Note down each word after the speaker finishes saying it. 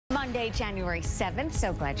Monday, January 7th.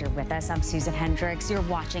 So glad you're with us. I'm Susan Hendricks. You're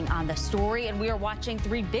watching On the Story, and we are watching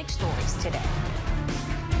three big stories today.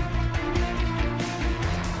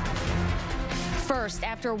 First,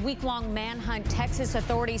 after a week-long manhunt, Texas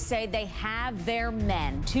authorities say they have their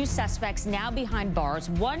men. Two suspects now behind bars,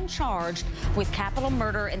 one charged with capital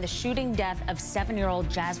murder in the shooting death of 7-year-old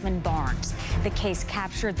Jasmine Barnes. The case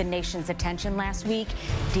captured the nation's attention last week.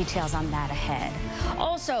 Details on that ahead.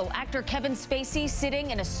 Also, actor Kevin Spacey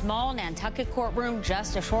sitting in a small Nantucket courtroom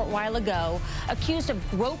just a short while ago, accused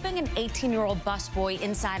of groping an 18-year-old busboy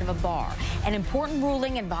inside of a bar. An important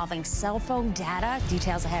ruling involving cell phone data.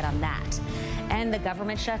 Details ahead on that. And the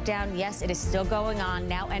government shutdown, yes, it is still going on,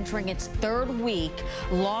 now entering its third week.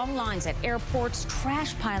 Long lines at airports,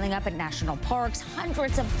 trash piling up at national parks,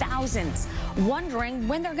 hundreds of thousands wondering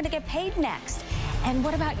when they're going to get paid next. And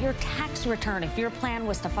what about your tax return if your plan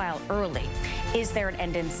was to file early? Is there an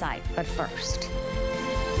end in sight? But first,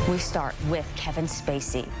 we start with Kevin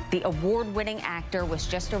Spacey. The award-winning actor was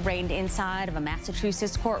just arraigned inside of a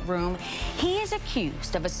Massachusetts courtroom. He is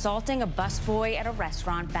accused of assaulting a busboy at a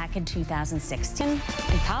restaurant back in 2016. In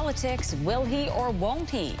politics, will he or won't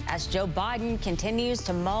he? As Joe Biden continues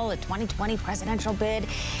to mull a 2020 presidential bid,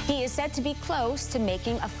 he is said to be close to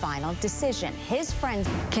making a final decision. His friends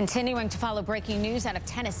continuing to follow breaking news out of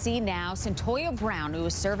Tennessee now. Centoya Brown, who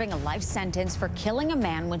was serving a life sentence for killing a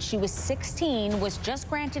man when she was 16, was just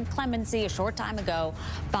granted clemency a short time ago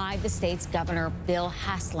by the state's governor, Bill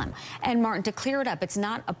Haslam. And Martin, to clear it up, it's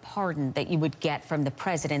not a pardon that you would get from the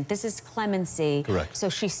president. This is clemency. Correct. So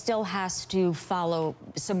she still has to follow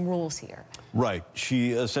some rules here. Right.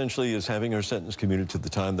 She essentially is having her sentence commuted to the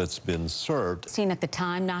time that's been served. Seen at the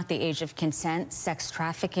time, not the age of consent. Sex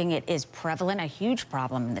trafficking, it is prevalent, a huge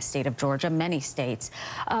problem in the state of Georgia, many states.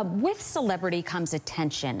 With celebrity comes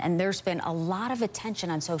attention, and there's been a lot of attention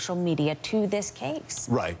on social media to this case.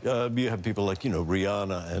 Right. You have people like,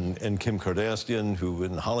 Rihanna and Kim Kardashian, who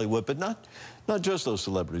in Hollywood, but not just those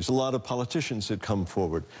celebrities. A lot of politicians had come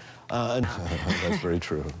forward. And that's very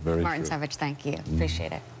true. Very Martin true. Savage, thank you.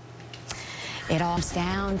 Appreciate it. It all comes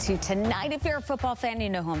down to tonight. If you're a football fan, you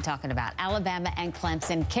know who I'm talking about. Alabama and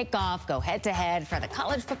Clemson kick off, go head-to-head for the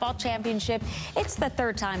college football championship. It's the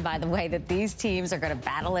third time, by the way, that these teams are going to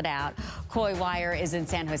battle it out. Coy Wire is in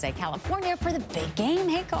San Jose, California for the big game.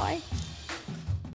 Hey, Coy.